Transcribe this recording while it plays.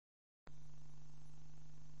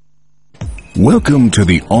Welcome to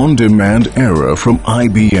the on-demand era from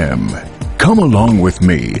IBM. Come along with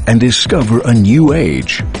me and discover a new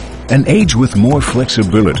age. An age with more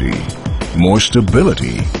flexibility, more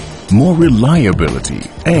stability, more reliability,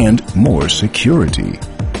 and more security.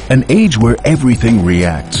 An age where everything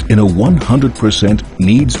reacts in a 100%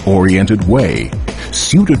 needs-oriented way,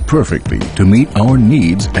 suited perfectly to meet our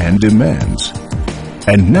needs and demands.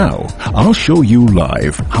 And now, I'll show you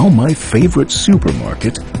live how my favorite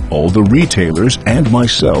supermarket, all the retailers, and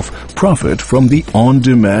myself profit from the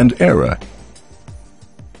on-demand era.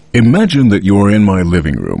 Imagine that you're in my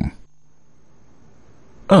living room.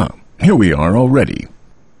 Here we are already.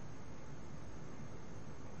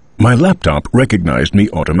 My laptop recognized me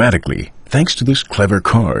automatically, thanks to this clever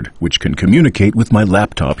card, which can communicate with my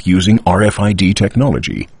laptop using RFID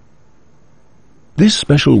technology. This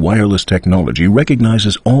special wireless technology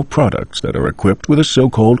recognizes all products that are equipped with a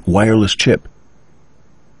so-called wireless chip.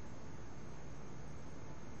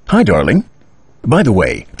 Hi, darling. By the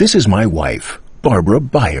way, this is my wife, Barbara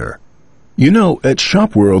Beyer. You know, at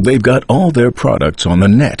ShopWorld they've got all their products on the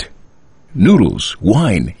net. Noodles,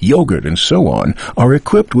 wine, yogurt, and so on are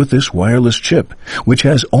equipped with this wireless chip, which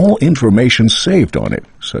has all information saved on it,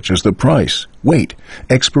 such as the price, weight,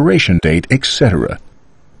 expiration date, etc.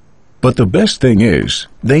 But the best thing is,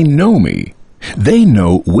 they know me. They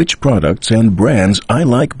know which products and brands I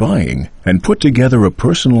like buying and put together a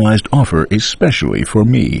personalized offer especially for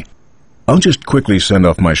me. I'll just quickly send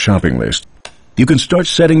off my shopping list. You can start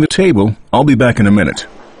setting the table. I'll be back in a minute.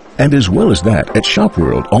 And as well as that, at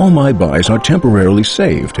ShopWorld, all my buys are temporarily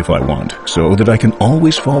saved if I want, so that I can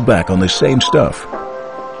always fall back on the same stuff.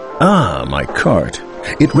 My cart.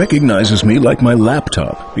 It recognizes me like my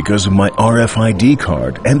laptop because of my RFID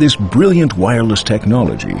card and this brilliant wireless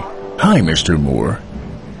technology. Hi, Mr. Moore.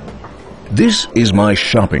 This is my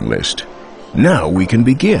shopping list. Now we can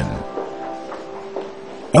begin.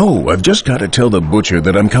 I've just got to tell the butcher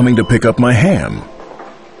that I'm coming to pick up my ham.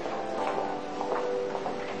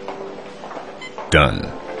 Done.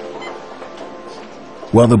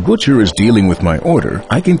 While the butcher is dealing with my order,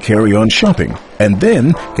 I can carry on shopping and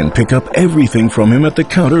then can pick up everything from him at the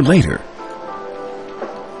counter later.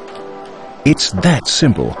 It's that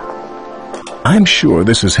simple. I'm sure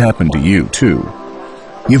this has happened to you too.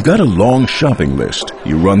 You've got a long shopping list.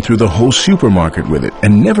 You run through the whole supermarket with it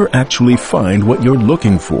and never actually find what you're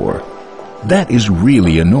looking for. That is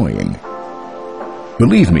really annoying.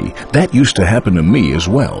 Believe me, that used to happen to me as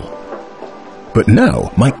well. But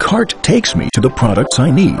now, my cart takes me to the products I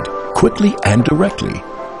need, quickly and directly.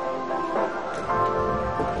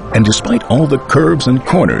 And despite all the curves and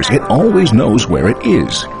corners, it always knows where it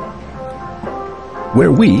is.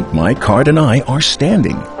 Where my cart and I, are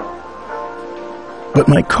standing. But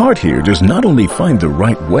my cart here does not only find the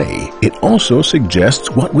right way, it also suggests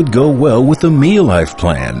what would go well with the meal I've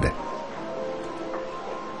planned.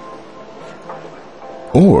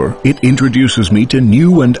 Or it introduces me to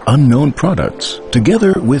new and unknown products,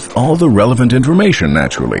 together with all the relevant information,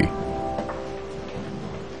 naturally.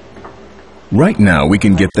 Right now we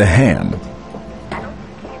can get the ham.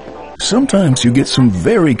 Sometimes you get some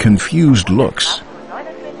very confused looks.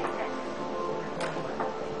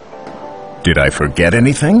 Did I forget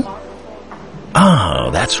anything?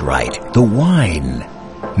 That's right, the wine.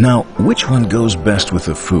 Now, which one goes best with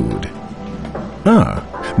the food?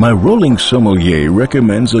 My rolling sommelier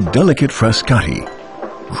recommends a delicate frascati.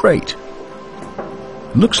 Great.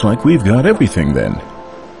 Looks like we've got everything then.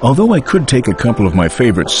 Although I could take a couple of my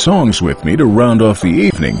favorite songs with me to round off the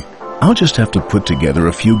evening, I'll just have to put together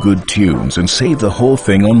a few good tunes and save the whole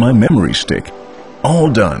thing on my memory stick. All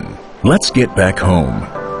done. Let's get back home.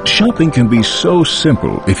 Shopping can be so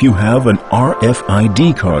simple if you have an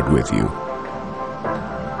RFID card with you.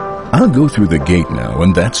 I'll go through the gate now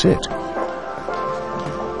and that's it.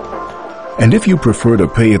 And if you prefer to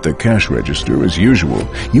pay at the cash register as usual,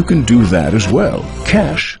 you can do that as well.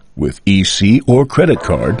 Cash with EC or credit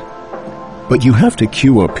card. But you have to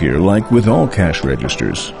queue up here like with all cash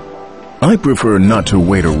registers. I prefer not to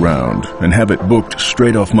wait around and have it booked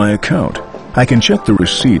straight off my account. I can check the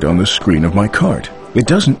receipt on the screen of my cart. It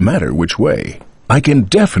doesn't matter which way. I can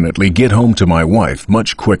definitely get home to my wife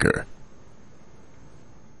much quicker.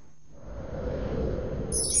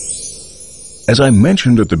 As I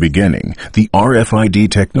mentioned at the beginning, the RFID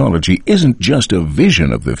technology isn't just a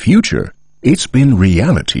vision of the future. It's been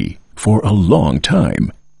reality for a long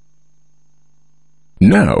time.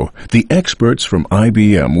 Now, the experts from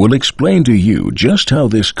IBM will explain to you just how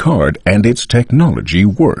this card and its technology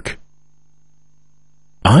work.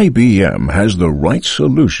 IBM has the right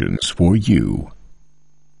solutions for you.